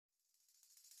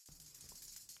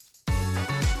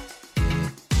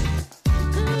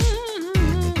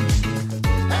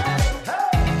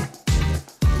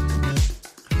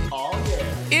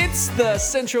It's the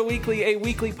Central Weekly, a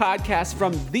weekly podcast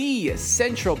from the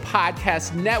Central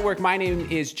Podcast Network. My name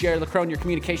is Jared LaCrone, your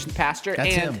communications pastor.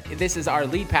 That's and him. This is our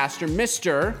lead pastor,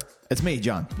 Mr. It's me,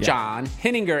 John. Yeah. Jon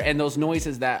Henninger. And those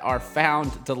noises that are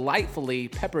found delightfully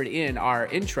peppered in our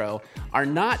intro are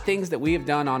not things that we have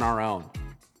done on our own.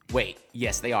 Wait,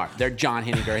 yes, they are. They're Jon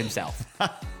Henninger himself.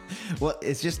 Well,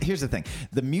 it's just, here's the thing.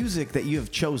 The music that you have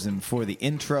chosen for the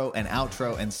intro and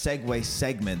outro and segue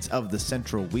segments of the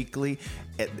Central Weekly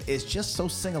is just so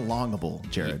sing-alongable,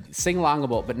 Jared.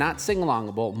 Sing-alongable, but not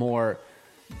sing-alongable, more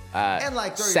And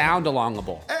like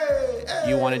sound-alongable. Hey, hey.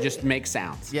 You want to just make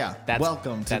sounds. Yeah.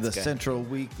 Welcome to the good. Central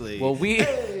Weekly. Well, we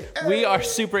are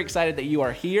super excited that you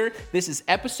are here. This is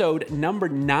episode number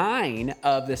 9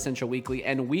 of the Central Weekly,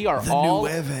 and we are all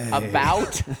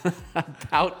about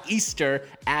Easter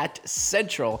at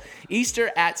Central.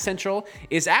 Easter at Central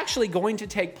is actually going to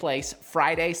take place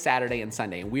Friday, Saturday, and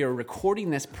Sunday, and we are recording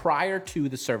this prior to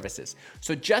the services.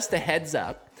 So just a heads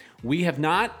up, we have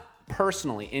not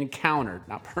encountered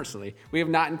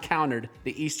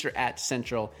the Easter at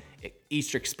Central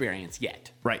Easter experience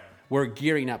yet. Right. We're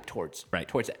gearing up towards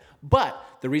it. But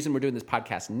the reason we're doing this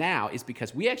podcast now is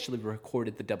because we actually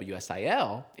recorded the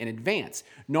WSIL in advance.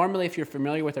 Normally, if you're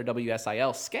familiar with our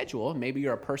WSIL schedule, maybe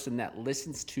you're a person that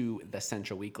listens to the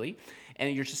Central Weekly,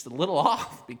 and you're just a little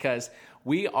off because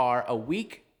we are a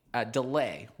week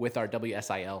delay with our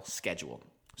WSIL schedule.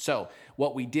 So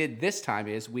what we did this time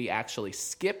is we actually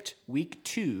skipped week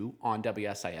 2 on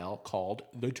WSIL called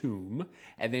The Tomb,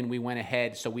 and then we went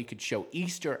ahead so we could show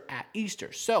Easter at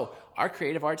Easter. So our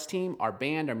creative arts team, our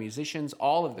band, our musicians,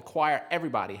 all of the choir,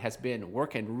 everybody has been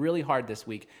working really hard this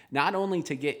week, not only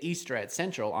to get Easter at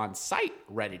Central on site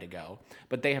ready to go,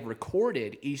 but they have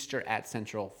recorded Easter at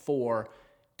Central for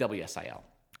WSIL.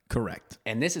 Correct.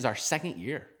 And this is our second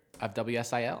year of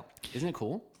WSIL. Isn't it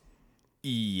cool?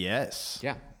 Yes.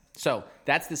 Yeah. So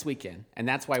that's this weekend, and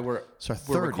that's why we're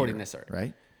recording this early.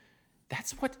 Right?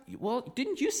 That's what. Well,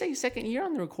 didn't you say second year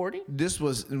on the recording? This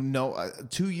was 2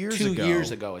 years ago. 2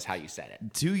 years ago is how you said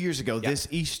it. 2 years ago, this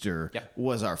Easter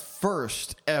was our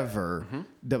first ever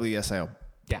WSIL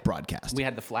broadcast. We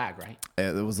had the flag, right?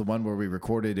 It was the one where we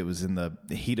recorded. It was in the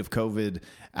heat of COVID.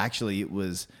 Actually, it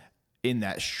was in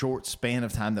that short span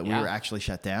of time that we were actually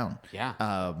shut down. Yeah.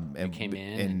 And we came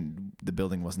in. And the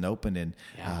building wasn't open. And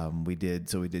we did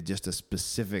just a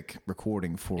specific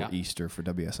recording for Easter for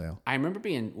WSL. I remember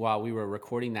while we were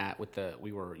recording that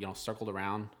we were circled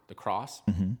around the cross.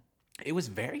 Mm-hmm. It was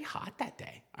very hot that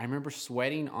day. I remember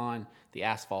sweating on the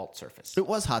asphalt surface. It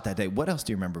was hot that day. What else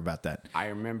do you remember about that? I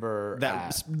remember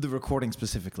the recording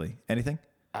specifically. Anything?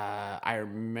 I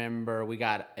remember we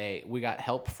got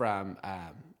help from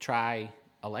Tri-County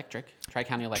Electric.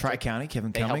 Tri-County,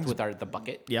 Kevin They Cummings. helped with the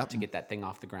bucket to get that thing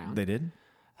off the ground. They did?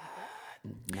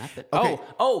 Nothing. Okay.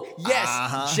 Oh,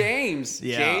 yes, James.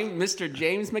 Yeah. Mr.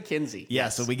 James McKenzie. Yeah,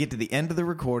 Yes. so we get to the end of the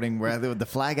recording where the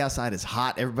flag outside is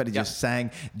hot. Everybody just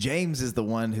sang. James is the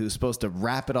one who's supposed to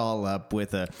wrap it all up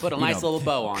with put a nice little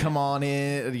bow on. Come on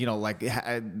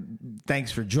in,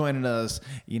 thanks for joining us,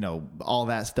 all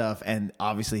that stuff. And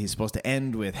obviously he's supposed to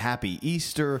end with Happy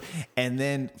Easter. And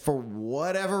then for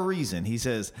whatever reason, he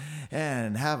says,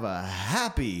 and have a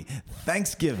happy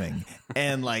Thanksgiving.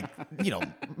 And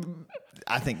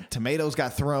I think tomatoes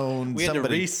got thrown. We had to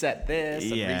reset this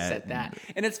and reset that.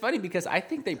 And it's funny because I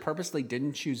think they purposely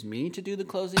didn't choose me to do the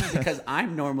closing because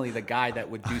I'm normally the guy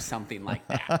that would do something like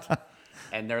that.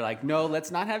 And they're like, no, let's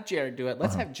not have Jared do it.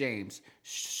 Let's have James.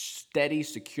 Steady,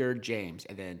 secure James.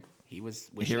 And then he was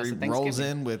wishing us a Thanksgiving. Rolls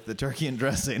in with the turkey and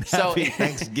dressing. Happy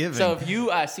Thanksgiving. So if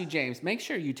you see James, make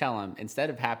sure you tell him, instead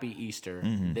of Happy Easter,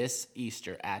 this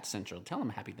Easter at Central, tell him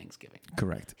Happy Thanksgiving.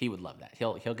 Correct. He would love that.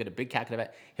 He'll get a big cackle of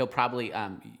it. He'll probably,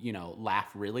 laugh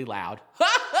really loud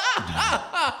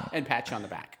and pat you on the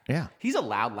back. Yeah. He's a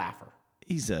loud laugher.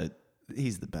 He's the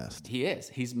best. He is.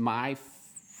 He's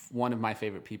one of my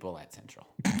favorite people at Central.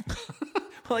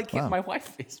 My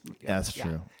wife is. That's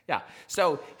true. Yeah.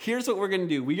 So here's what we're going to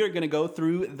do. We are going to go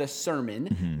through the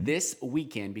sermon this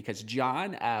weekend because,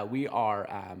 John, we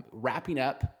are wrapping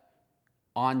up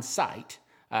on site,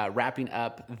 wrapping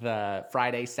up the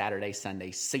Friday, Saturday,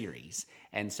 Sunday series.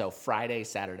 And so Friday,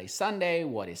 Saturday, Sunday,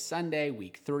 what is Sunday?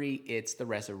 Week 3, it's the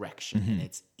resurrection and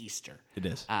it's Easter. It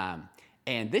is.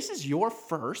 And this is your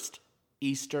first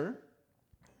Easter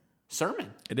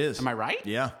sermon. It is. Am I right?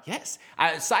 Yeah. Yes.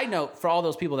 Side note, for all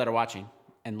those people that are watching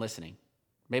and listening,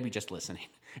 maybe just listening,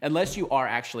 unless you are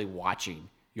actually watching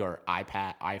your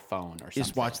iPad, iPhone, or something.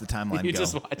 Just watch the timeline You go.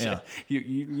 just watch it.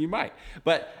 You might.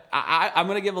 But I'm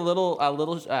going to give a little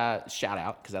shout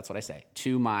out, because that's what I say,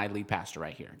 to my lead pastor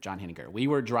right here, Jon Henninger. We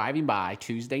were driving by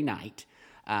Tuesday night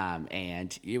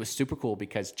And it was super cool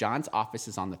because John's office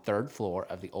is on the 3rd floor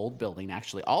of the old building.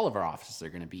 Actually, all of our offices are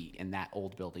going to be in that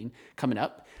old building coming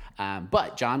up.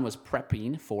 But John was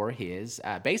prepping for his,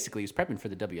 basically he was prepping for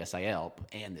the WSIL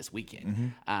and this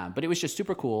weekend. But it was just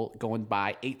super cool going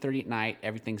by 8:30 at night.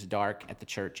 Everything's dark at the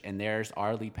church. And there's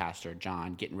our lead pastor,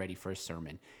 John, getting ready for his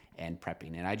sermon and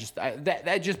prepping. And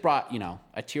that just brought,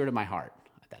 a tear to my heart.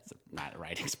 That's not the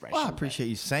right expression. Well, I appreciate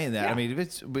you saying that. Yeah. I mean,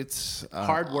 it's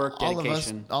hard work,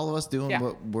 dedication. All of us doing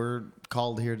what we're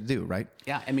called here to do, right?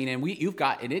 Yeah, I mean, and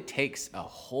it takes a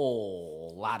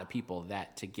whole lot of people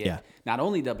to get not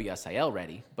only WSIL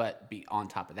ready, but be on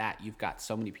top of that. You've got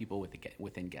so many people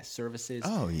within guest services.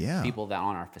 Oh yeah, people that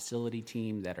on our facility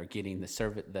team that are getting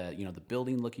the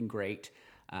building looking great.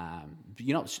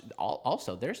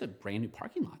 Also there's a brand new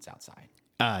parking lots outside.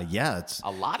 It's a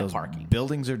lot of parking.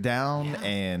 Buildings are down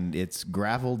and it's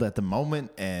graveled at the moment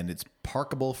and it's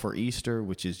parkable for Easter,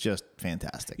 which is just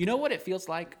fantastic. You know what it feels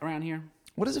like around here?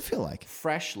 What does it feel like?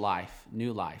 Fresh life,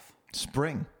 new life.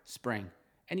 Spring.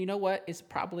 And you know what? It's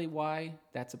probably why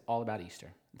that's all about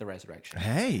Easter, the resurrection.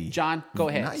 Hey. John, go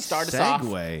ahead. Nice Start us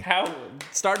segue. off.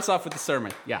 Start us off with the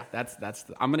sermon. Yeah,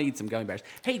 I'm going to eat some gummy bears.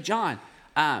 Hey, John.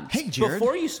 Hey, Jared.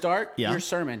 Before you start your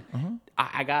sermon, what?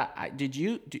 I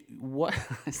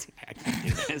can't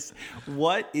do this.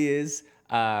 What is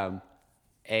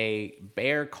a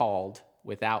bear called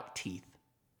without teeth?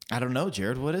 I don't know,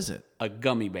 Jared. What is it? A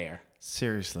gummy bear.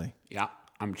 Seriously. Yeah,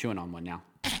 I'm chewing on one now.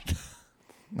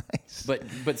 Nice.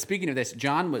 But speaking of this,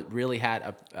 John really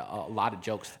had a lot of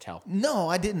jokes to tell. No,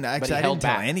 I didn't. Actually, I didn't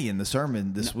tell any in the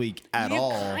sermon this week at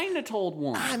all. You kind of told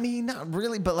one. I mean, not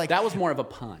really, but like that was more of a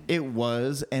pun. It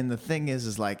was, and the thing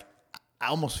is like I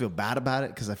almost feel bad about it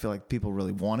because I feel like people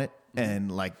really want it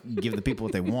and like give the people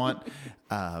what they want.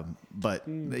 But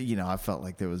I felt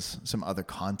like there was some other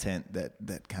content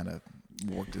that kind of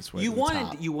worked its way. You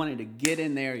wanted to get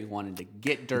in there. You wanted to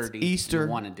get dirty. It's Easter. You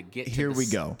wanted to get here. We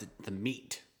go. The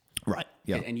meat. Right.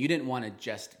 Yeah. And you didn't want to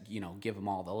just give them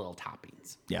all the little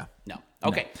toppings. Yeah. No.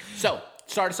 Okay. No. So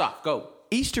start us off. Go.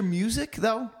 Easter music,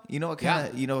 though. You know what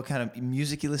kind of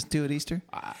music you listen to at Easter?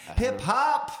 Hip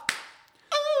hop.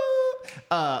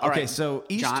 Okay, right. So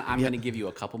Easter. John, I'm going to give you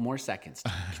a couple more seconds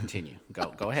to continue.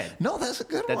 Go ahead. No, that's a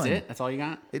good one. That's it? That's all you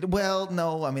got?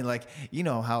 No. I mean, like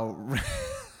how.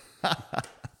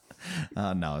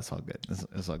 No, it's all good.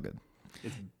 It's all good.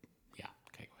 Okay,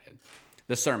 go ahead.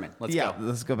 The sermon. Let's go.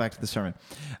 Let's go back to the sermon.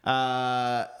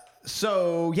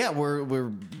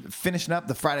 We're finishing up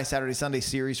the Friday, Saturday, Sunday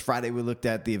series. Friday, we looked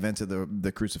at the events of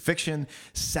the crucifixion.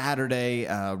 Saturday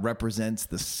represents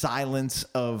the silence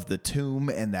of the tomb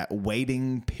and that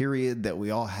waiting period that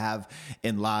we all have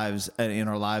in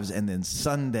our lives. And then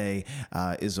Sunday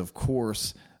is, of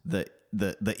course, the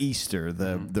Easter,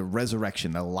 the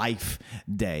resurrection, the life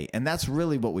day. And that's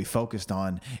really what we focused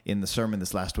on in the sermon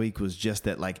this last week, was just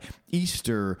that like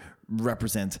Easter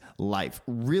represents life.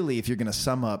 Really, if you're going to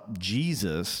sum up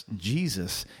Jesus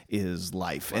is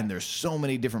life. Right. And there's so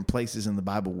many different places in the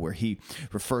Bible where he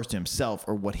refers to himself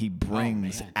or what he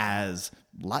brings as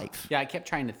life. Yeah, I kept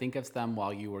trying to think of them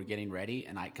while you were getting ready,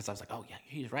 and because I was like, oh yeah,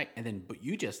 he's right. And then but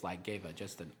you just like gave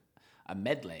a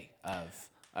medley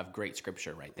of great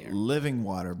scripture right there. Living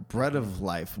water, bread of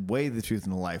life, way, the truth,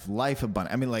 and the life, life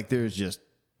abundant. I mean, like there's just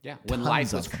when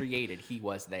life was created, he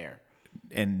was there.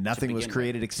 And nothing was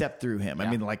created except through him. Yeah. I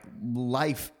mean, like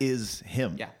life is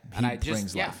him. Yeah, he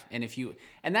brings life. And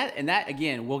and that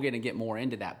again, we're going to get more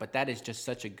into that, but that is just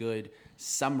such a good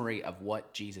summary of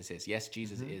what Jesus is. Yes,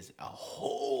 Jesus is a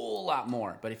whole lot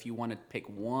more, but if you want to pick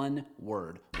one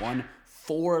word, one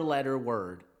 4-letter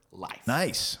word, life.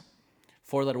 Nice.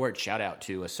 4-letter word. Shout out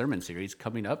to a sermon series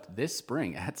coming up this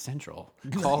spring at Central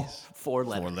called 4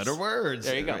 letters. 4-letter words.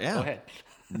 There you go. Yeah. Go ahead.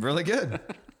 Really good.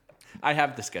 I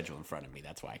have the schedule in front of me.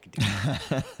 That's why I can do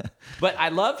that. But I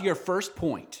love your first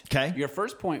point. Okay. Your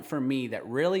first point for me that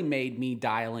really made me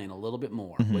dial in a little bit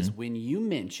more was when you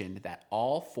mentioned that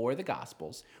all 4 of the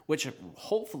Gospels, which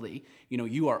hopefully,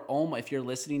 you are almost, if you're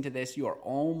listening to this, you are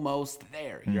almost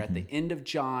there. You're at the end of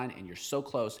John and you're so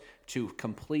close to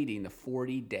completing the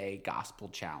 40-day gospel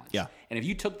challenge. Yeah. And if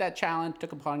you took that challenge,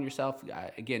 took upon yourself,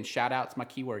 again, shout out's my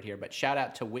keyword here, but shout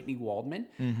out to Whitney Waldman.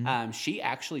 She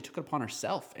actually took it upon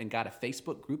herself and got a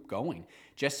Facebook group going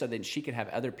just so that she could have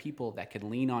other people that could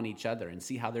lean on each other and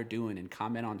see how they're doing and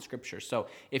comment on scripture. So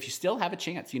if you still have a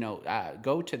chance,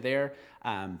 go to their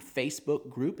Facebook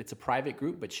group. It's a private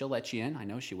group, but she'll let you in. I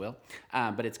know she will.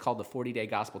 But it's called the 40-Day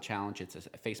Gospel Challenge. It's a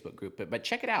Facebook group, but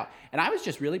check it out. And I was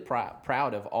just really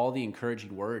proud of all the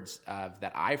encouraging words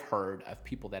that I've heard of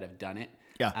people that have done it.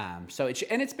 Yeah. So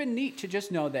it's been neat to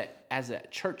just know that as a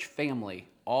church family,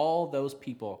 all those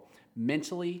people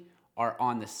mentally are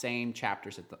on the same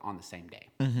chapters on the same day.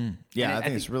 Yeah, I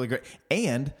think it's really great.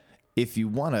 And if you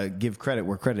want to give credit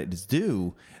where credit is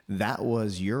due, that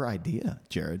was your idea,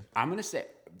 Jared. I'm going to say,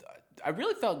 I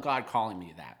really felt God calling me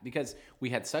to that because we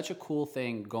had such a cool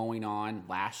thing going on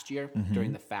last year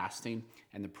during the fasting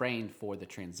and the praying for the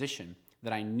transition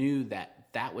that I knew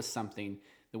that was something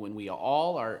that when we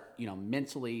all are,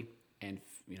 mentally and,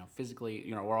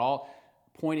 physically, we're all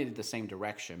pointed in the same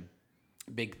direction,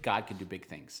 God can do big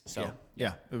things. So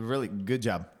yeah, really good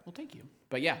job. Well, thank you.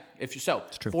 But yeah, it's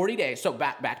true. 40 days. So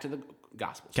back to the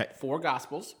Gospels. Okay. 4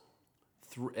 Gospels,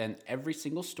 and every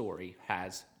single story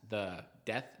has the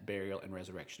death, burial, and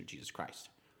resurrection of Jesus Christ.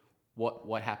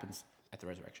 What happens at the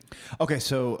resurrection? Okay,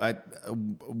 so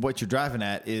what you're driving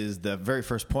at is the very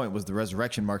first point was the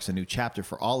resurrection marks a new chapter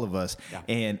for all of us,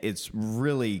 and it's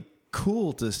really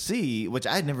cool to see, which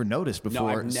I'd never noticed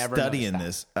before studying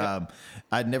this.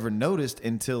 I'd never noticed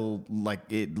until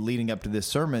leading up to this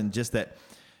sermon, just that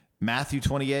Matthew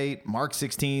 28, Mark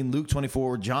 16, Luke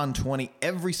 24, John 20,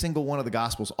 every single one of the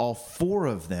Gospels, all 4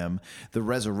 of them, the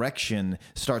resurrection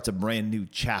starts a brand new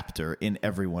chapter in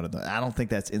every one of them. I don't think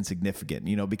that's insignificant,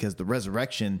 because the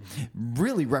resurrection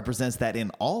really represents that in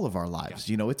all of our lives.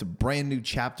 Yeah. It's a brand new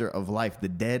chapter of life. The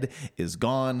dead is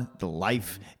gone. The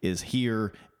life is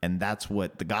here. And that's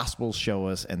what the Gospels show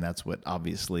us, and that's what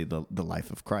obviously the life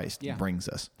of Christ brings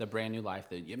us. The brand new life.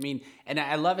 And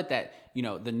I love it that,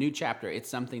 the new chapter, it's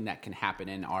something that can happen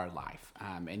in our life.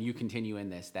 And you continue in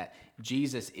this, that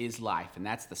Jesus is life, and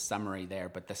that's the summary there.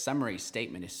 But the summary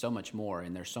statement is so much more,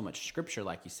 and there's so much scripture,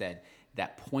 like you said,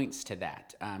 that points to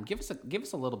that. Give us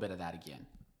a little bit of that again.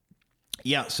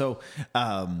 Yeah, so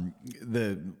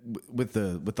with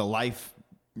the life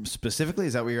specifically,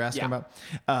 is that what you're asking about?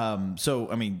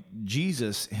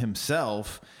 Jesus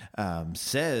himself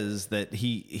says that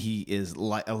he is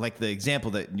like the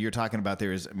example that you're talking about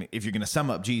there is, if you're going to sum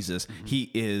up Jesus, he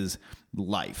is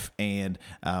life. And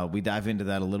we dive into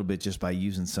that a little bit just by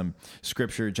using some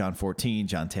scripture, John 14,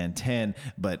 John 10:10.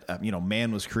 But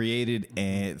man was created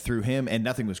and through him, and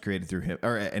nothing was created through him,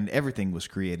 and everything was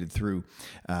created through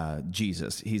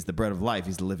Jesus. He's the bread of life.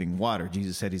 He's the living water.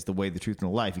 Jesus said he's the way, the truth,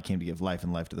 and the life. He came to give life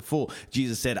and life to the full.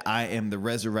 Jesus said, I am the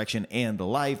resurrection and the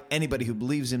life. Anybody who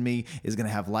believes in me is going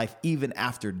to have life even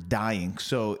after dying.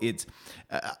 So it's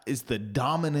the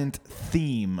dominant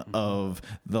theme of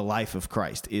the life of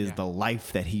Christ is the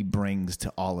life that he brings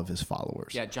to all of his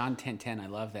followers. Yeah, John 10:10. I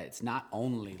love that. It's not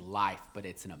only life, but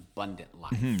it's an abundant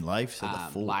life. Life to the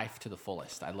full. Life to the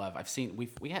fullest. I've seen.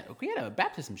 We had a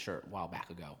baptism shirt a while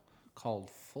back ago called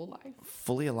Full Life.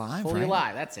 Fully Alive. Fully right?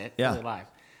 Alive. That's it. Yeah. Fully Alive.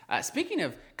 Speaking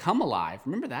of Come Alive,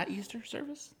 remember that Easter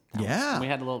service? Yeah. We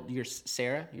had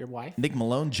Sarah, your wife. Nick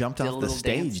Malone jumped off the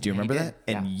stage. Dance. Do you remember that?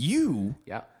 And you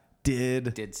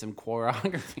did some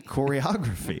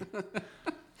choreography.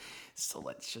 So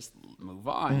let's just move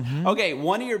on. Okay,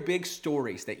 one of your big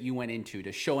stories that you went into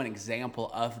to show an example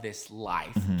of this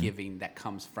life giving that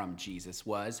comes from Jesus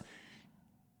was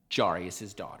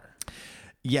Jairus' daughter.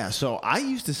 Yeah, so I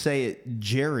used to say it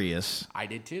Jairus. I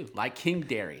did too, like King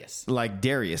Darius. Like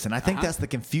Darius. And I think that's the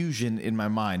confusion in my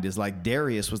mind is like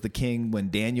Darius was the king when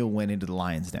Daniel went into the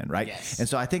lion's den, right? Yes. And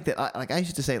so I think that I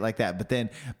used to say it like that, but then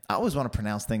I always want to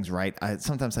pronounce things right.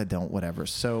 Sometimes I don't, whatever.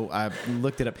 So I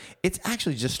looked it up. It's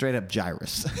actually just straight up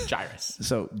Jairus.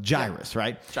 So Jairus,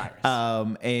 right?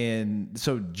 Jairus. And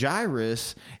so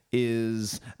Jairus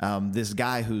is this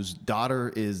guy whose daughter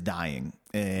is dying.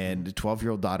 And a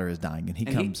 12-year-old daughter is dying, and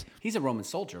he's a Roman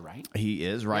soldier, right? He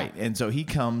is, right. Yeah. And so he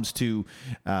comes to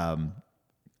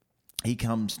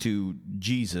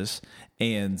Jesus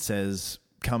and says,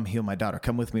 "Come heal my daughter.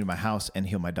 Come with me to my house and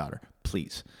heal my daughter,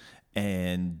 please."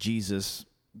 And Jesus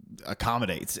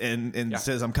accommodates and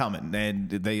says, "I'm coming." And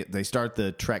they start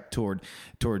the trek toward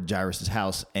Jairus'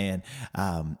 house. And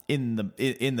in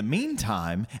the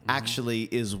meantime, actually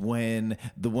is when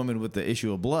the woman with the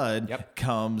issue of blood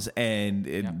comes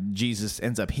and Jesus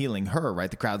ends up healing her. Right,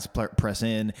 the crowds press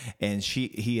in, and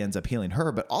he ends up healing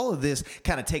her. But all of this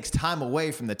kind of takes time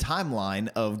away from the timeline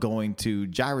of going to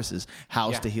Jairus'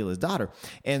 house to heal his daughter.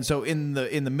 And so in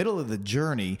the middle of the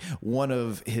journey, one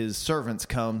of his servants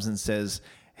comes and says,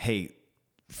 "Hey,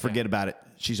 forget about it.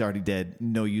 She's already dead.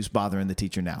 No use bothering the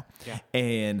teacher now." Yeah.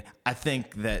 And I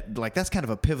think that that's kind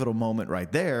of a pivotal moment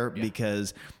right there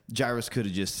because Jairus could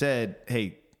have just said,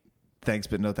 "Hey, thanks,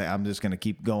 but no thanks. I'm just going to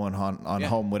keep going on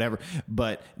home, whatever."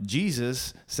 But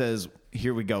Jesus says,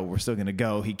 here we go. We're still going to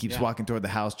go. He keeps walking toward the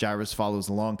house. Jairus follows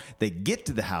along. They get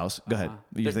to the house. Go ahead.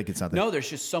 You're thinking something. No, there's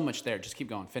just so much there. Just keep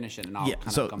going. Finish it, and I'll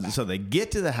come back. So they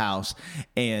get to the house,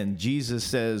 and Jesus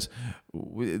says,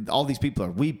 all these people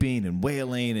are weeping and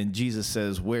wailing, and Jesus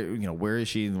says, where is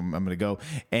she? I'm going to go.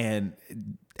 And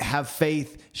have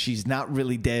faith. She's not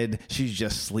really dead. She's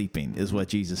just sleeping, is what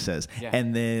Jesus says. Yeah.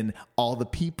 And then all the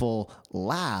people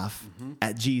laugh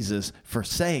at Jesus for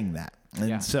saying that.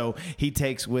 And so he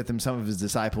takes with him some of his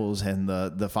disciples and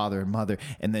the father and mother.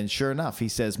 And then sure enough, he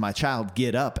says, my child,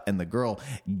 get up. And the girl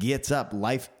gets up.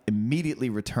 Life immediately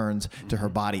returns to her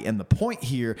body. And the point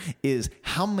here is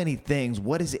how many things,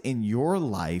 what is in your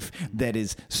life that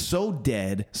is so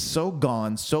dead, so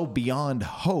gone, so beyond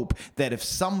hope that if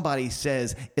somebody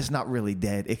says it's not really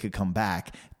dead, it could come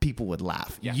back, people would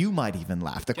laugh. Yeah. You might even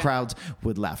laugh. The crowds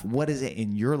would laugh. What is it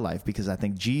in your life? Because I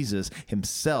think Jesus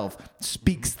himself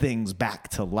speaks things back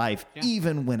to life,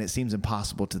 even when it seems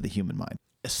impossible to the human mind.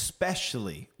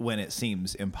 Especially when it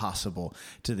seems impossible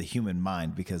to the human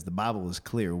mind, because the Bible is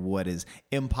clear. What is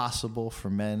impossible for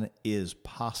men is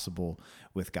possible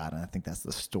with God. And I think that's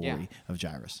the story of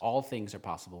Jairus. All things are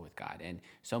possible with God. And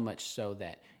so much so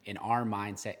that in our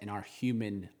mindset, in our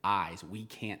human eyes, we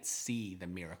can't see the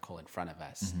miracle in front of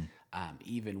us,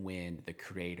 even when the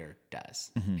Creator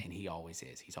does. And he always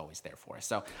is. He's always there for us.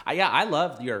 So, I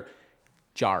love your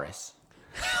Jairus.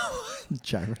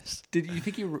 Jairus. Do you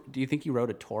think you wrote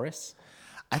a Taurus?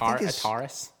 I think it's a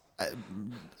Taurus.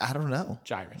 I don't know.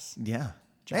 Jairus. Yeah.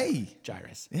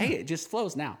 Jairus. Yeah. Hey, it just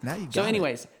flows now. Now you got so,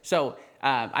 anyways,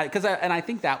 I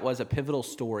think that was a pivotal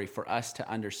story for us to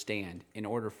understand in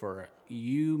order for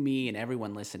you, me, and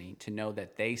everyone listening to know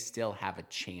that they still have a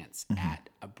chance at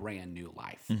a brand new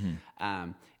life.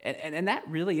 And that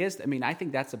really is. I mean, I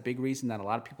think that's a big reason that a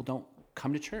lot of people don't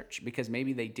come to church, because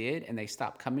maybe they did and they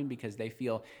stopped coming because they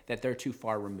feel that they're too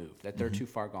far removed, that they're too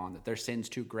far gone, that their sin's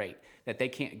too great, that they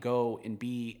can't go and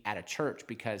be at a church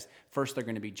because first they're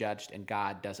going to be judged and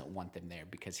God doesn't want them there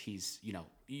because he's,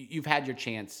 you've had your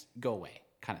chance, go away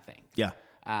kind of thing. Yeah.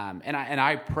 And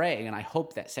I pray and I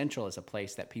hope that Central is a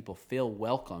place that people feel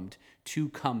welcomed to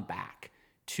come back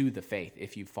to the faith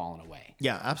if you've fallen away.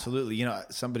 Yeah, absolutely.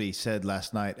 Somebody said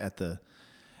last night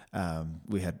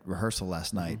we had rehearsal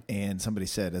last night, and somebody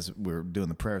said, as we were doing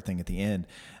the prayer thing at the end,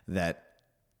 that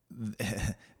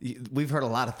we've heard a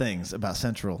lot of things about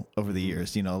Central over the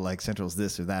years, like Central's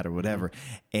this or that or whatever.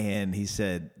 And he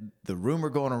said, the rumor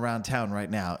going around town right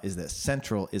now is that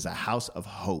Central is a house of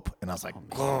hope. And I was like,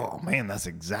 oh man, that's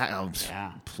exactly,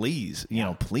 please,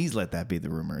 please let that be the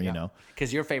rumor,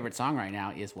 Because your favorite song right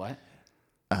now is what?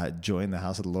 Joy in the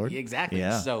house of the Lord. Exactly.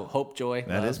 Yeah. So hope, joy,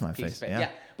 that love, is my peace, faith. Yeah.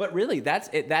 But really, that's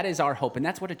it. That is our hope, and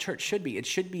that's what a church should be. It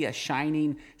should be a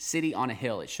shining city on a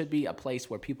hill. It should be a place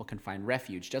where people can find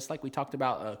refuge, just like we talked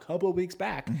about a couple of weeks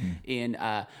back in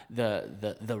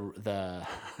the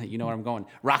you know where I'm going,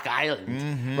 Rock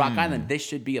Island. Rock Island. This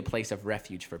should be a place of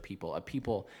refuge for people.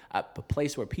 A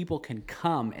place where people can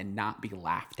come and not be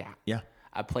laughed at. Yeah.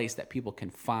 A place that people can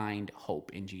find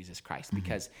hope in Jesus Christ,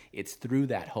 because it's through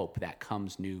that hope that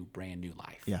comes brand new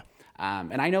life. Yeah.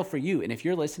 And I know for you, and if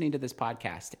you're listening to this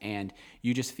podcast and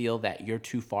you just feel that you're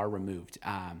too far removed,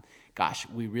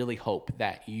 we really hope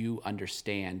that you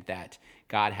understand that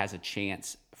God has a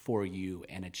chance for you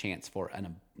and a chance for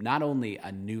not only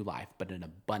a new life, but an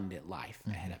abundant life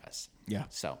ahead of us. Yeah.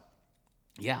 So,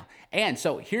 yeah. And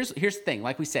so here's the thing.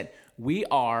 Like we said, we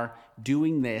are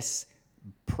doing this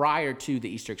prior to the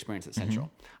Easter experience at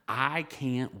Central. I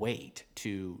can't wait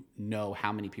to know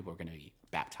how many people are going to be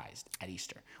baptized at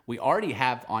Easter. We already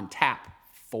have on tap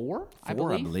four, I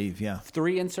believe. Yeah.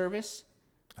 3 in service.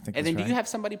 I think. And then, right. Do you have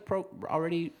somebody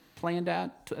already planned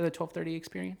out the 12:30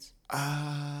 experience?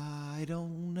 I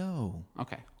don't know.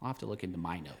 Okay, I'll have to look into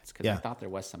my notes because I thought there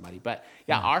was somebody. But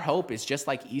our hope is just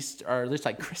like Easter, or just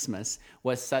like Christmas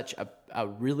was such a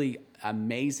really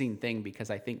amazing thing, because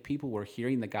I think people were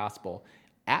hearing the gospel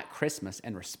at Christmas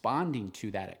and responding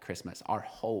to that at Christmas. Our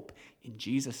hope in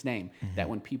Jesus' name that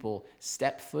when people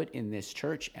step foot in this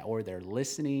church, or they're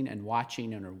listening and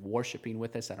watching and are worshiping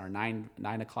with us at our 9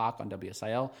 o'clock on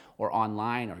WSIL or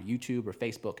online or YouTube or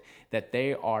Facebook, that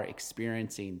they are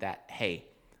experiencing that, hey,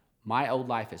 my old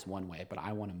life is one way, but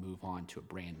I want to move on to a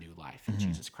brand new life in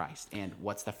Jesus Christ. And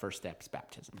what's the first step? Is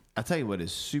baptism. I'll tell you what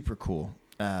is super cool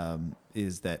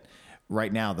is that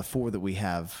right now, the 4 that we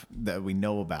have that we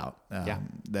know about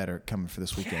that are coming for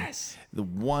this weekend, the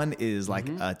one is like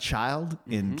a child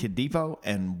in Kid Depot,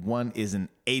 and one is an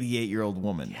 88-year-old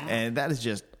woman. Yeah. And that is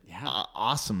just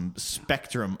awesome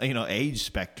spectrum, age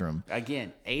spectrum.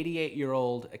 Again,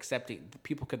 88-year-old accepting,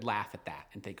 people could laugh at that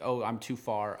and think, oh, I'm too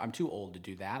old to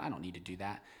do that. I don't need to do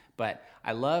that. But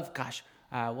I love, gosh,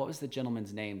 what was the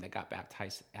gentleman's name that got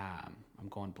baptized? I'm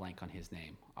going blank on his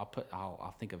name.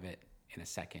 I'll think of it in a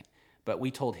second. But we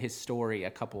told his story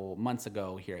a couple months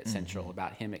ago here at Central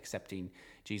about him accepting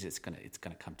Jesus. It's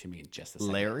gonna come to me in just a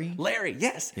second. Larry,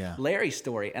 yes, yeah. Larry's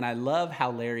story, and I love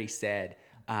how Larry said,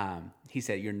 he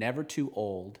said, "You're never too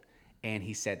old," and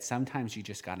he said, "Sometimes you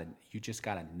just gotta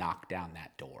knock down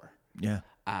that door." Yeah.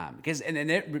 Because and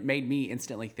it made me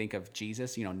instantly think of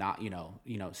Jesus, not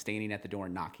standing at the door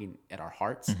and knocking at our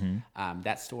hearts.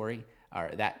 That story. Or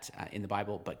that in the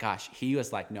Bible, but gosh, he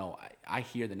was like, no, I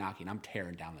hear the knocking, I'm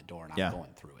tearing down the door and I'm going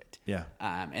through it. Yeah.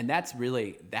 And that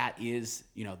is,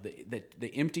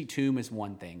 the empty tomb is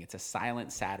one thing. It's a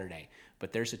silent Saturday,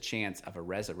 but there's a chance of a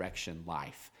resurrection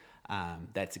life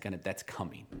that's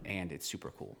coming, and it's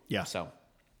super cool. Yeah. So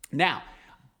now,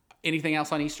 anything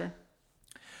else on Easter?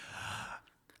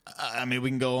 I mean, we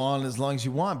can go on as long as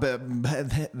you want, but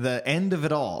the end of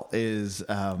it all is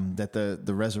that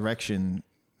the resurrection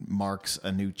marks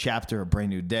a new chapter, a brand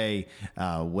new day.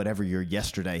 Whatever your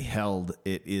yesterday held,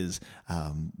 it is,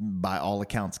 by all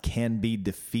accounts, can be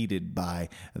defeated by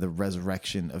the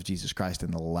resurrection of Jesus Christ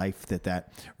and the life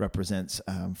that represents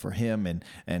for him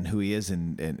and who he is.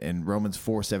 And Romans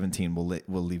 4:17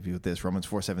 will leave you with this. Romans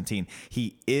 4:17,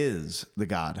 he is the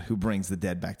God who brings the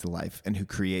dead back to life and who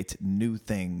creates new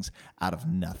things out of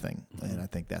nothing. And I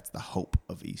think that's the hope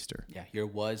of Easter. Yeah, your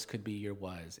was could be your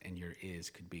was, and your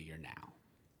is could be your now.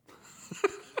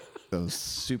 That was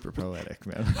super poetic,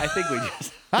 man. I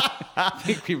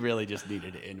think we really just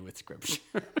needed to end with scripture.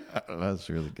 That's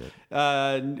really good.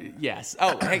 Yes.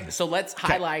 Oh, hey, so let's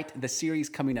highlight the series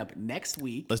coming up next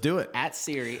week. Let's do it. At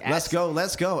Siri. Let's go.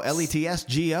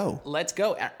 LETSGO. Let's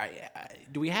go.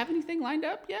 Do we have anything lined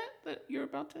up yet that you're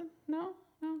about to? No?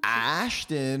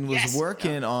 Ashton was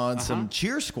working on some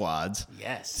cheer squads.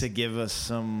 Yes. To give us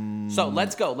some. So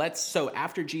let's go. So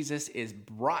after Jesus is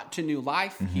brought to new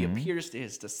life, he appears to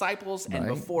his disciples, and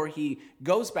before he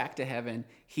goes back to heaven,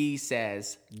 he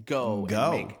says, "Go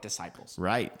and make disciples."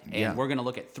 Right. And we're going to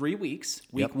look at 3 weeks.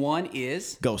 Week 1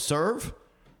 is go serve.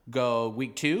 Go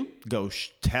week 2. Go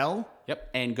tell. Yep.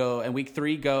 And week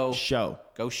 3, go show.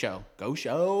 Go show. Go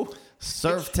show.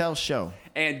 Serve, tell, show.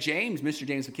 And Mr.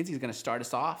 James McKenzie is going to start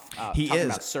us off he talking is.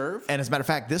 About serve. And as a matter of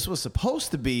fact, this was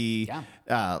supposed to be,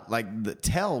 like the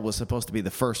tell was supposed to be the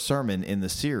first sermon in the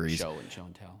series. Show and tell.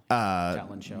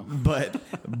 Tell and show. But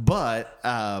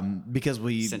because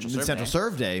Central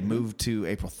Serve Day moved to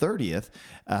April 30th,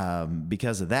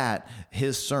 because of that,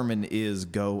 his sermon is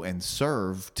go and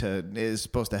serve is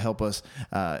supposed to help us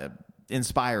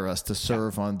inspire us to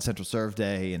serve on Central Serve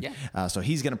Day. And so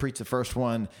he's going to preach the first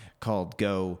one called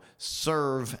Go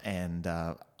Serve. And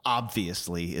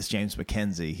obviously it's James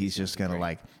McKenzie. He's just going to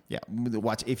watch.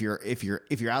 If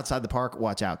you're outside the park,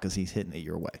 watch out because he's hitting it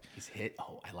your way.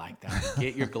 Oh, I like that.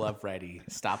 Get your glove ready.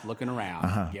 Stop looking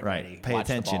around. Get ready. Pay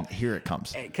attention. Here it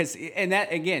comes. And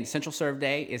that, again, Central Serve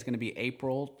Day is going to be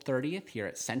April 30th here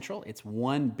at Central. It's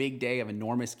one big day of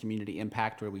enormous community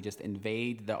impact where we just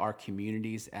invade our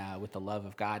communities with the love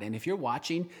of God. And if you're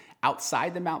watching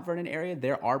outside the Mount Vernon area,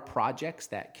 there are projects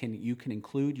that you can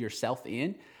include yourself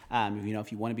in.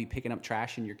 If you want to be picking up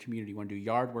trash in your community, you want to do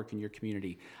yard work in your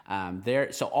community,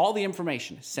 so all the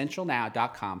information,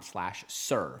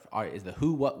 centralnow.com/serve is the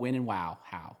who, what, when, and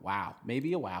how. Wow.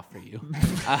 Maybe a wow for you.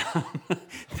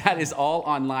 That is all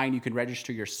online. You can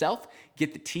register yourself,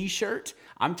 get the t-shirt.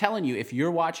 I'm telling you, if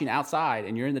you're watching outside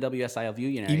and you're in the WSIL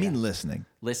viewing area. You mean listening?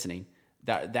 Listening.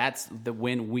 That's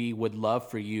when we would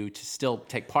love for you to still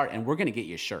take part, and we're going to get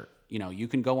you a shirt. You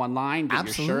can go online, get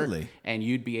your shirt, and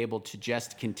you'd be able to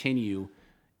just continue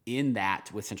in that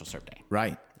with Central Serve Day.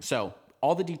 Right. So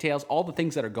all the details, all the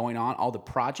things that are going on, all the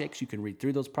projects, you can read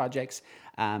through those projects,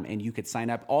 and you could sign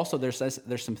up. Also,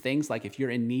 there's some things like if you're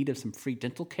in need of some free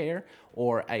dental care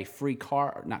or a free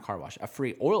a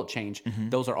free oil change,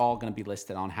 those are all going to be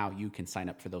listed on how you can sign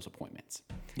up for those appointments.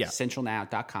 Yeah.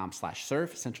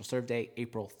 Centralnow.com/serve, Central Serve Day,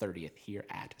 April 30th here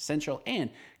at Central. And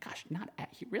gosh,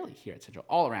 really here at Central,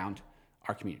 all around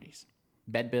our communities.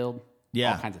 Bed build,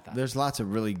 all kinds of stuff. There's lots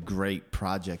of really great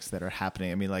projects that are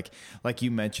happening. I mean, like you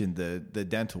mentioned, the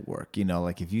dental work,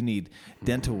 like if you need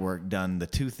dental work done,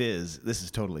 this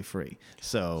is totally free.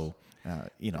 So,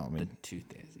 the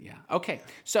tooth is, Okay,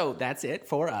 so that's it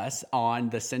for us on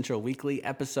the Central Weekly,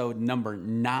 episode number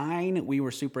 9. We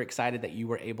were super excited that you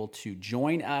were able to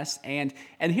join us. And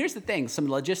here's the thing, some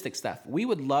logistic stuff. We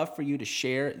would love for you to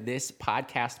share this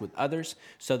podcast with others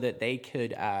so that they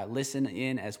could listen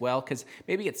in as well. Because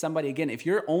maybe it's somebody, again, if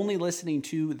you're only listening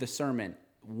to the sermon,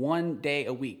 one day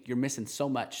a week, you're missing so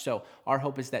much. So our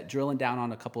hope is that drilling down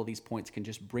on a couple of these points can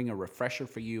just bring a refresher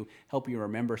for you, help you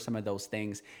remember some of those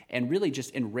things, and really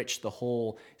just enrich the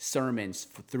whole sermons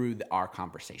through our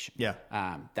conversation. Yeah.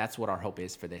 That's what our hope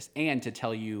is for this, and to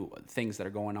tell you things that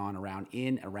are going on around,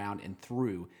 and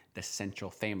through the Central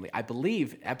family. I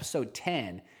believe episode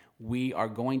 10, we are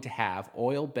going to have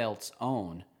Oil Belt's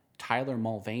own Tyler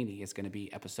Mulvaney is going to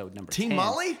be episode number 10. Team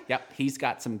Molly? Yep. He's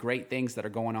got some great things that are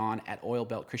going on at Oil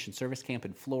Belt Christian Service Camp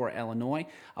in Flora, Illinois.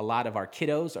 A lot of our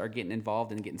kiddos are getting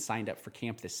involved and getting signed up for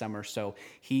camp this summer. So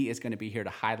he is going to be here to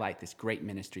highlight this great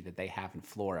ministry that they have in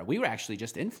Flora. We were actually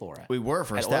just in Flora. We were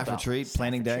for a staff retreat,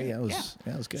 planning day. Yeah,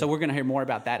 it was good. So we're going to hear more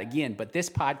about that again. But this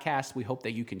podcast, we hope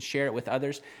that you can share it with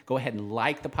others. Go ahead and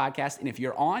like the podcast. And if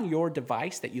you're on your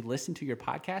device that you listen to your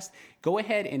podcast, go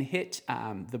ahead and hit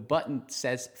the button that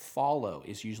says follow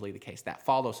is usually the case. That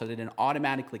follow, so that it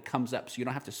automatically comes up. So you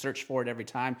don't have to search for it every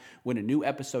time. When a new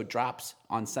episode drops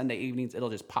on Sunday evenings, it'll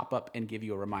just pop up and give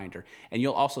you a reminder. And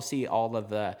you'll also see all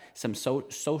of some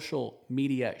social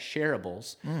media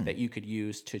shareables that you could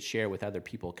use to share with other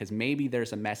people. Because maybe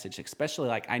there's a message, especially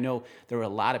like I know there were a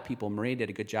lot of people. Maria did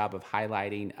a good job of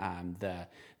highlighting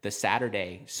the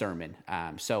Saturday sermon.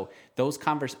 So those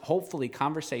hopefully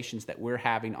conversations that we're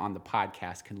having on the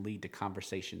podcast can lead to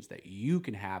conversations that you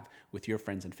can have with your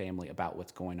friends and family about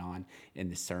what's going on in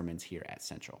the sermons here at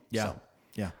Central. Yeah. So,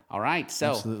 yeah. All right.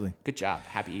 So absolutely. Good job.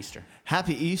 Happy Easter.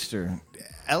 Happy Easter.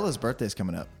 Ella's birthday is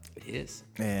coming up. It is.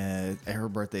 And her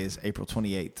birthday is April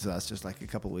 28th, so that's just like a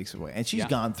couple of weeks away. And she's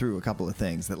gone through a couple of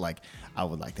things that like, I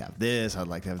would like to have this, I'd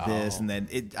like to have this. And then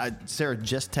Sarah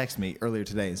just texted me earlier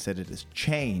today and said it has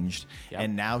changed. Yep.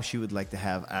 And now she would like to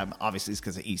have, obviously it's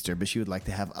because of Easter, but she would like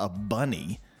to have a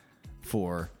bunny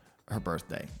for her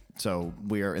birthday. So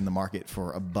we are in the market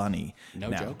for a bunny.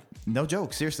 No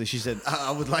joke. Seriously. She said,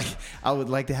 I would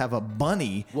like to have a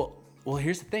bunny. Well,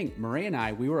 here's the thing. Maria and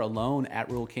I, we were alone at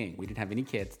Rural King. We didn't have any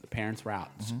kids. The parents were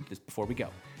out just before we go.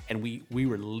 And we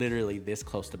were literally this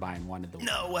close to buying one of the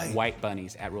white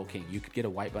bunnies at Rural King. You could get a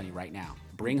white bunny right now.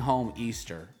 Bring home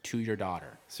Easter to your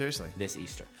daughter. Seriously. This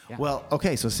Easter. Yeah. Well,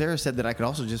 okay. So Sarah said that I could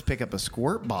also just pick up a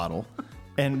squirt bottle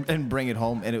and bring it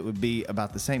home, and it would be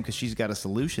about the same because she's got a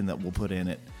solution that we'll put in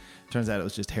it. Turns out it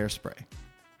was just hairspray.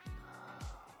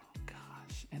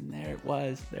 And there it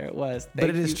was. But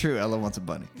it is true. Ella wants a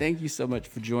bunny. Thank you so much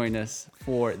for joining us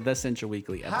for the Central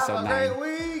Weekly episode 9. Have a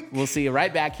great week. We'll see you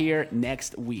right back here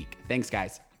next week. Thanks,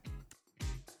 guys.